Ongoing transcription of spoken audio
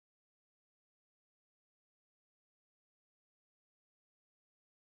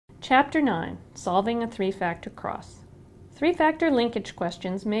Chapter 9, Solving a Three-Factor Cross. Three-factor linkage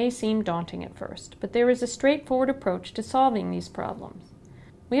questions may seem daunting at first, but there is a straightforward approach to solving these problems.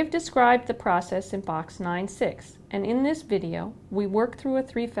 We have described the process in box 9.6, and in this video, we work through a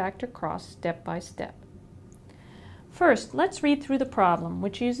three-factor cross step by step. First, let's read through the problem,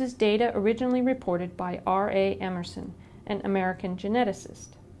 which uses data originally reported by R.A. Emerson, an American geneticist.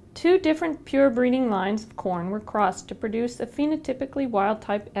 Two different pure breeding lines of corn were crossed to produce a phenotypically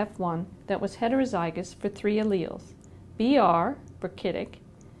wild-type F1 that was heterozygous for three alleles: BR, brachytic,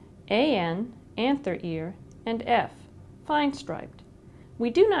 AN, anther ear, and F, fine-striped. We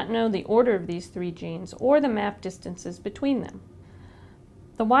do not know the order of these three genes or the map distances between them.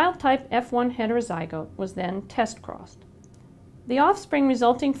 The wild-type F1 heterozygote was then test-crossed. The offspring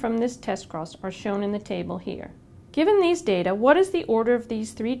resulting from this test cross are shown in the table here. Given these data, what is the order of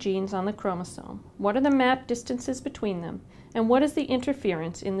these three genes on the chromosome? What are the map distances between them? And what is the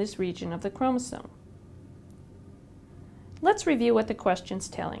interference in this region of the chromosome? Let's review what the question's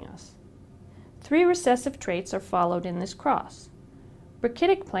telling us. Three recessive traits are followed in this cross.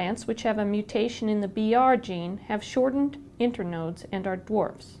 Brachytic plants, which have a mutation in the BR gene, have shortened internodes and are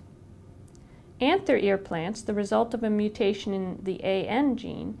dwarfs. Anther ear plants, the result of a mutation in the AN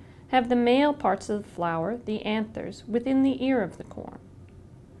gene, have the male parts of the flower, the anthers, within the ear of the corn.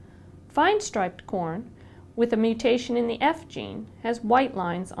 Fine-striped corn, with a mutation in the F gene, has white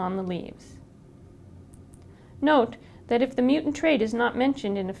lines on the leaves. Note that if the mutant trait is not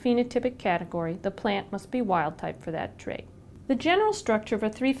mentioned in a phenotypic category, the plant must be wild-type for that trait. The general structure of a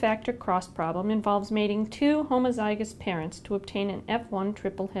three-factor cross problem involves mating two homozygous parents to obtain an F1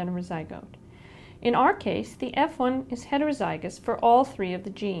 triple heterozygote. In our case, the F1 is heterozygous for all three of the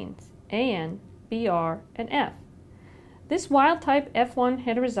genes, AN, BR, and F. This wild-type F1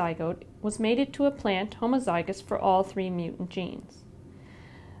 heterozygote was mated to a plant homozygous for all three mutant genes.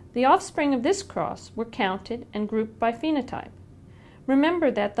 The offspring of this cross were counted and grouped by phenotype.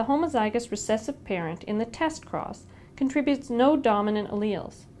 Remember that the homozygous recessive parent in the test cross contributes no dominant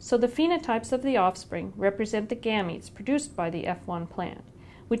alleles, so the phenotypes of the offspring represent the gametes produced by the F1 plant,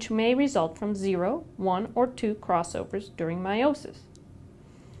 which may result from 0, 1, or 2 crossovers during meiosis.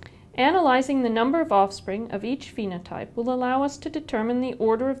 Analyzing the number of offspring of each phenotype will allow us to determine the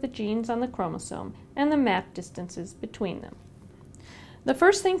order of the genes on the chromosome and the map distances between them. The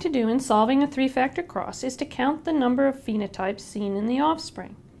first thing to do in solving a three-factor cross is to count the number of phenotypes seen in the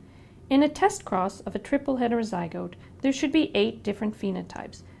offspring. In a test cross of a triple heterozygote, there should be 8 different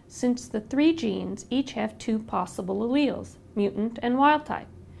phenotypes, since the three genes each have 2 possible alleles, mutant and wild-type.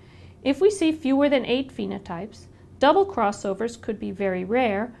 If we see fewer than 8 phenotypes, double crossovers could be very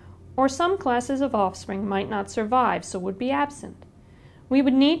rare, or some classes of offspring might not survive, so would be absent. We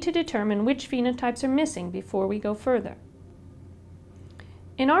would need to determine which phenotypes are missing before we go further.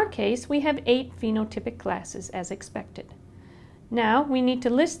 In our case, we have 8 phenotypic classes as expected. Now, we need to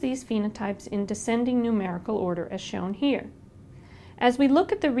list these phenotypes in descending numerical order as shown here. As we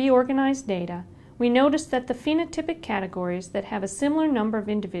look at the reorganized data, we notice that the phenotypic categories that have a similar number of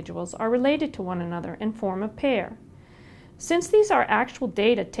individuals are related to one another and form a pair. Since these are actual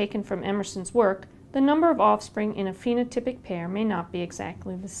data taken from Emerson's work, the number of offspring in a phenotypic pair may not be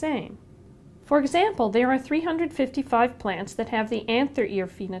exactly the same. For example, there are 355 plants that have the anther ear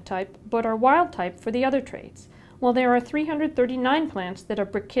phenotype but are wild-type for the other traits, while there are 339 plants that are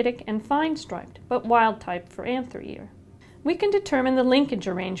brachytic and fine-striped but wild-type for anther ear. We can determine the linkage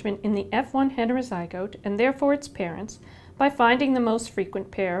arrangement in the F1 heterozygote, and therefore its parents, by finding the most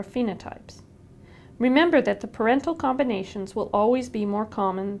frequent pair of phenotypes. Remember that the parental combinations will always be more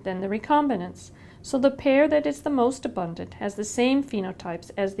common than the recombinants, so the pair that is the most abundant has the same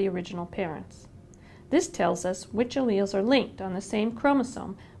phenotypes as the original parents. This tells us which alleles are linked on the same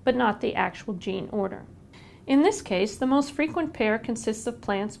chromosome, but not the actual gene order. In this case, the most frequent pair consists of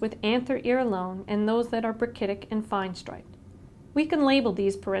plants with anther ear alone and those that are brachytic and fine-striped. We can label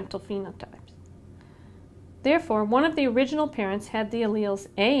these parental phenotypes. Therefore, one of the original parents had the alleles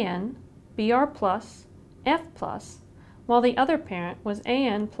AN, BR+, F+, while the other parent was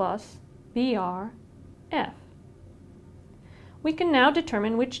AN+, BR, F. We can now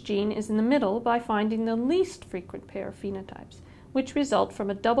determine which gene is in the middle by finding the least frequent pair of phenotypes, which result from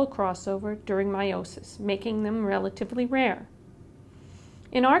a double crossover during meiosis, making them relatively rare.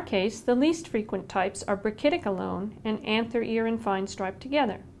 In our case, the least frequent types are brachytic alone and anther ear and fine-stripe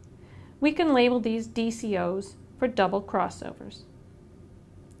together. We can label these DCOs for double crossovers.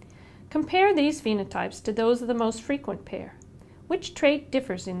 Compare these phenotypes to those of the most frequent pair. Which trait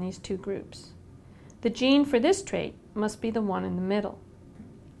differs in these two groups? The gene for this trait must be the one in the middle.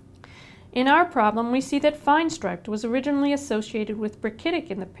 In our problem, we see that fine-striped was originally associated with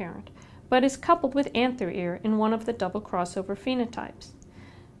brachytic in the parent, but is coupled with anther ear in one of the double crossover phenotypes.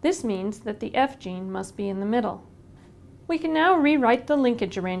 This means that the F gene must be in the middle. We can now rewrite the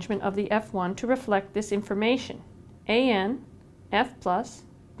linkage arrangement of the F1 to reflect this information. AN, F plus,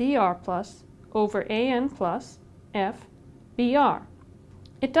 BR plus, over AN plus, F, BR.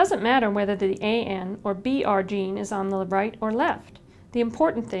 It doesn't matter whether the AN or BR gene is on the right or left. The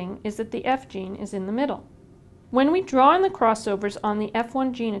important thing is that the F gene is in the middle. When we draw in the crossovers on the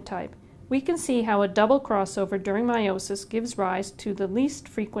F1 genotype, we can see how a double crossover during meiosis gives rise to the least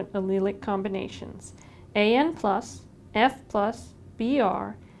frequent allelic combinations, AN plus, F plus,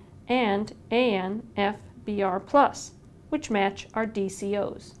 BR, and AN, F, BR plus, which match our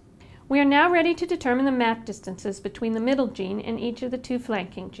DCOs. We are now ready to determine the map distances between the middle gene and each of the two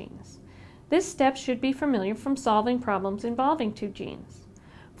flanking genes. This step should be familiar from solving problems involving two genes.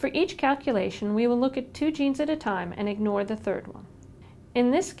 For each calculation, we will look at two genes at a time and ignore the third one.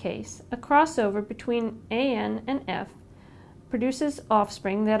 In this case, a crossover between AN and F produces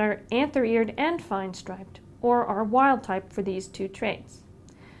offspring that are anther-eared and fine-striped, or are wild-type for these two traits.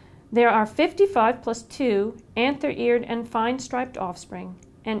 There are 55 plus 2 anther-eared and fine-striped offspring,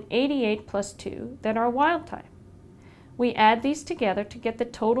 and 88 plus 2 that are wild-type. We add these together to get the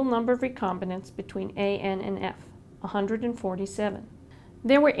total number of recombinants between AN and F, 147.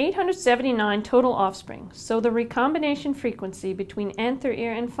 There were 879 total offspring, so the recombination frequency between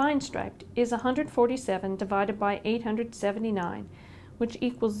anther-ear and fine-striped is 147 divided by 879, which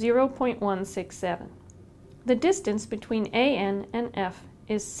equals 0.167. The distance between AN and F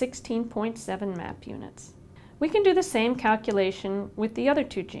is 16.7 map units. We can do the same calculation with the other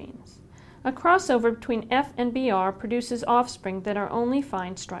two genes. A crossover between F and BR produces offspring that are only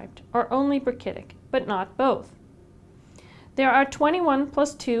fine-striped or only brachytic, but not both. There are 21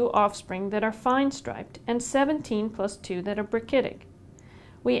 plus 2 offspring that are fine-striped and 17 plus 2 that are brachytic.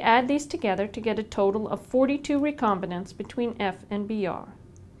 We add these together to get a total of 42 recombinants between F and BR.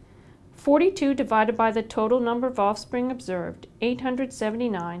 42 divided by the total number of offspring observed,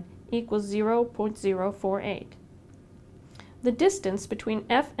 879, equals 0.048. The distance between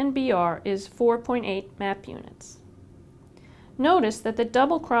F and BR is 4.8 map units. Notice that the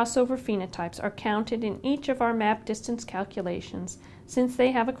double crossover phenotypes are counted in each of our map distance calculations since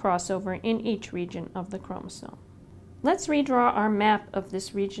they have a crossover in each region of the chromosome. Let's redraw our map of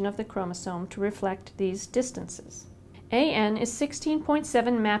this region of the chromosome to reflect these distances. AN is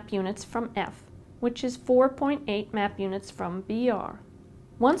 16.7 map units from F, which is 4.8 map units from BR.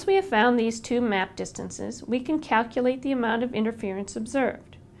 Once we have found these two map distances, we can calculate the amount of interference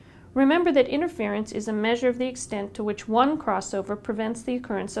observed. Remember that interference is a measure of the extent to which one crossover prevents the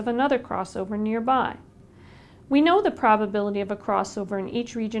occurrence of another crossover nearby. We know the probability of a crossover in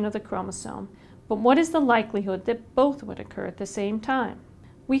each region of the chromosome, but what is the likelihood that both would occur at the same time?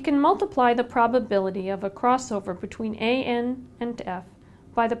 We can multiply the probability of a crossover between AN and F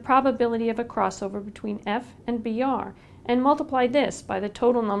by the probability of a crossover between F and BR, and multiply this by the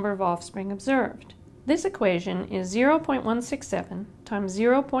total number of offspring observed. This equation is 0.167 times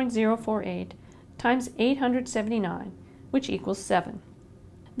 0.048 times 879, which equals 7.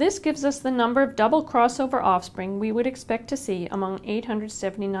 This gives us the number of double crossover offspring we would expect to see among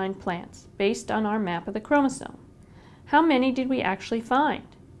 879 plants, based on our map of the chromosome. How many did we actually find?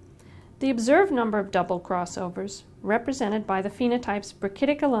 The observed number of double crossovers, represented by the phenotypes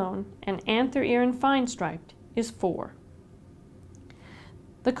brachytic alone and anther-ear and fine-striped, is 4.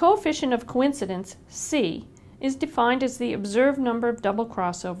 The coefficient of coincidence, C, is defined as the observed number of double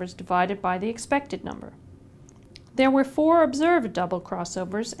crossovers divided by the expected number. There were 4 observed double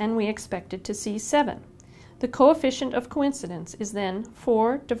crossovers, and we expected to see 7. The coefficient of coincidence is then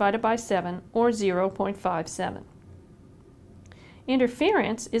 4 divided by 7, or 0.57.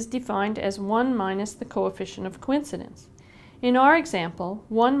 Interference is defined as 1 minus the coefficient of coincidence. In our example,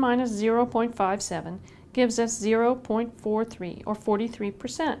 1 minus 0.57 gives us 0.43, or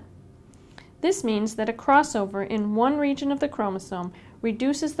 43%. This means that a crossover in one region of the chromosome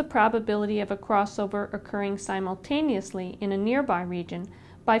reduces the probability of a crossover occurring simultaneously in a nearby region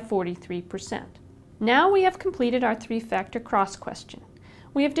by 43%. Now we have completed our 3-factor cross question.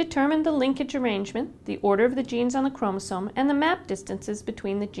 We have determined the linkage arrangement, the order of the genes on the chromosome, and the map distances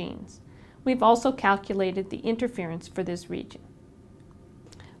between the genes. We've also calculated the interference for this region.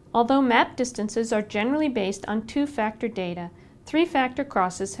 Although map distances are generally based on 2-factor data, 3-factor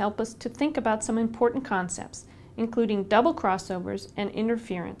crosses help us to think about some important concepts, including double crossovers and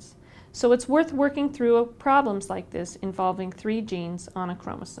interference. So it's worth working through problems like this involving 3 genes on a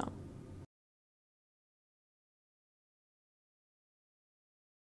chromosome.